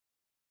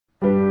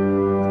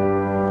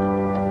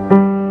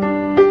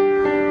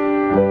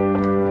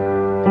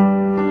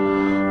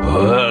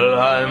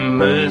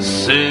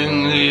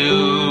missing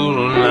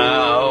you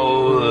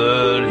now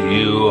that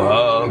you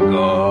are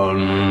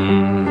gone.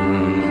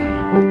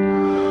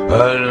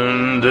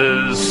 And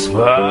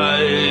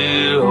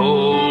despite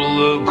all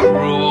the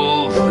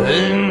cruel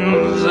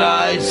things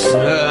I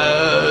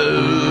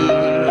said,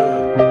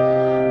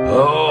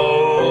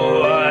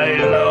 oh, I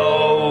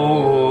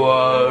know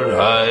what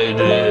I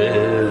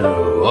did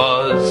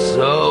was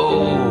so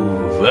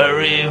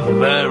very,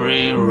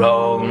 very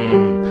wrong.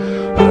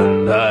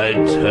 And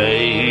I'd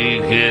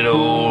take it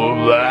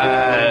all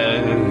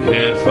back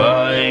if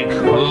I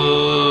could.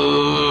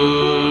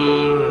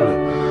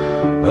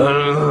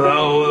 And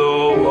though the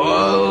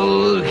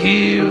world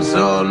keeps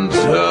on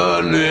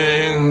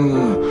turning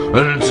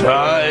and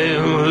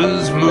time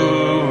has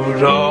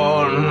moved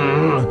on,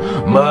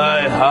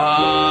 my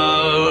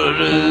heart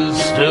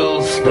is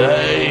still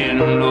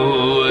stained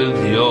with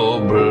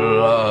your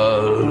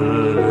blood.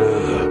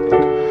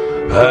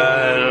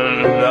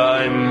 And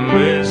I'm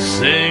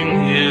missing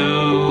you,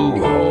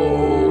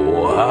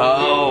 oh,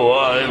 how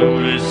I'm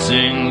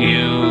missing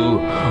you.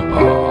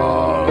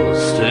 I'll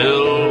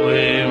still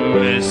be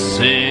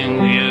missing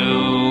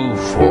you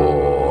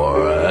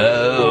forevermore.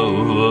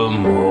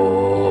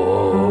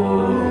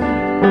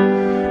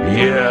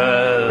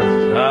 Yes,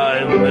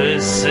 I'm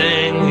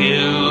missing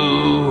you,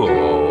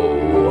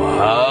 oh,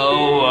 how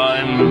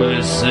I'm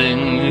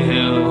missing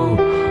you.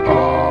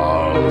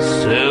 I'll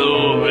still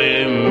be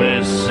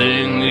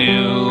missing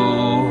you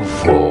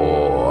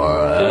forevermore.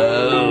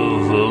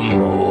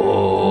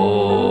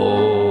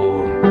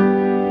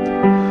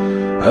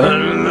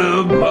 And the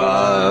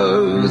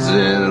bugs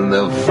in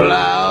the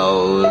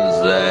flowers,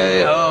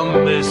 they are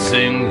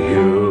missing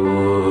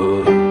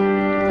you.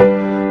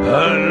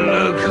 And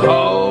the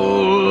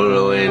cold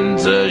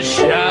winter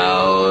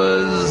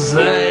showers,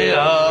 they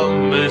are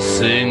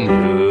missing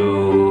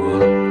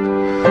you.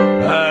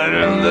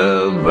 And the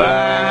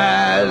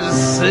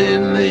bats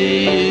in the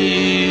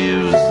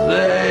eaves,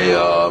 they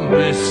are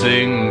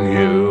missing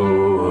you.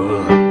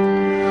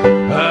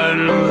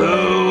 And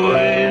the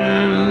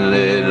wind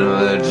in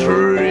the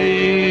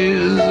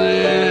trees,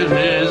 it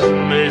is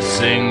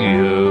missing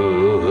you.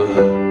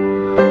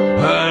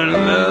 And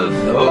the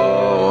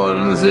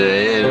thorns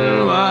in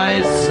my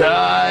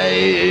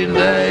side,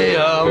 they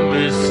are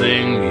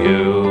missing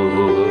you.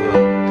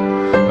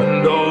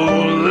 And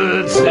all the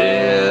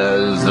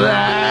tears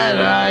that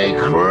I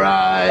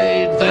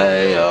cried,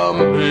 they are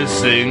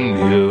missing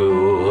you.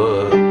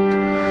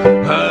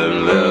 And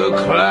the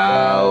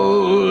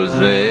clouds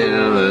in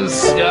the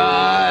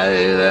sky,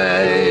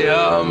 they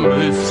are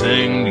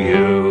missing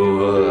you.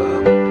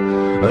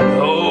 And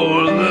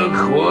all the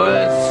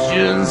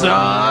questions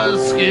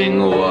asking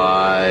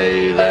why,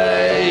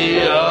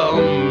 they are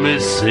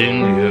missing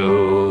you.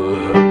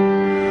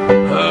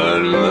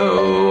 And the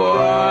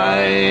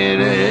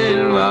wine in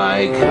my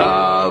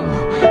cup,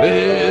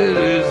 it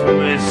is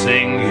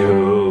missing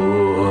you.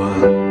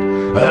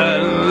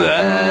 And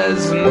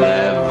there's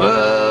never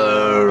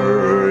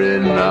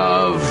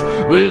enough,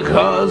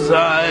 because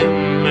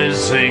I'm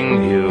missing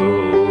you.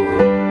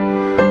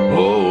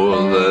 All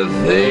the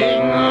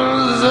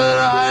things that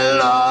I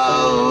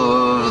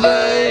love,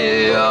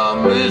 they are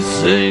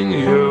missing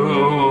you.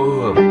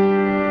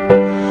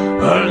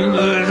 And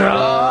the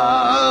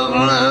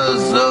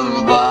darkness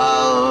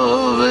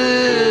above,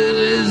 it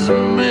is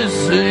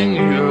missing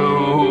you.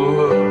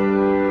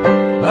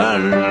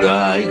 And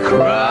I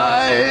cry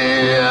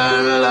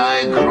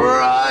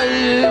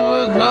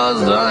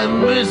because I'm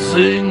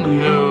missing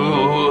you.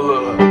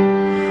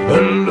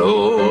 And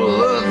all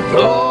the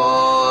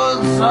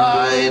thoughts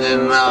I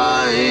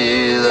deny,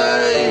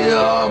 they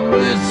are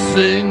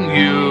missing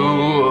you.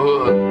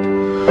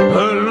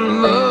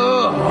 And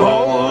the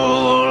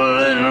hole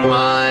in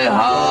my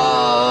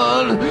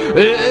heart,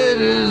 it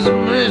is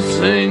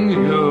missing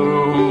you.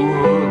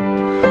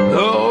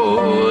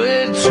 Though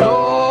it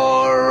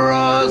tore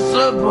us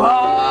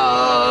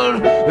apart,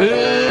 it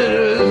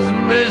is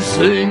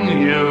missing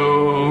you.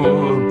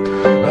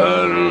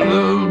 And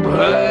the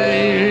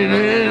pain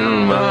in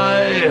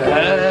my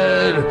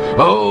head,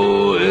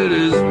 oh, it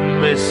is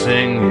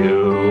missing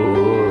you.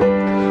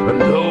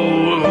 And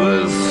all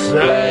the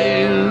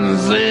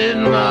stains in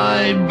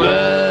my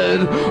bed,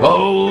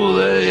 oh,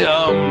 they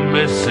are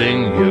missing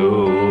you.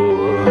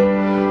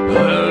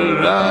 And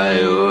I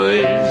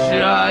wish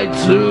I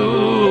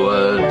too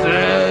were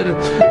dead,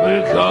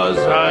 because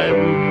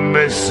I'm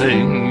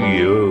missing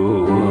you.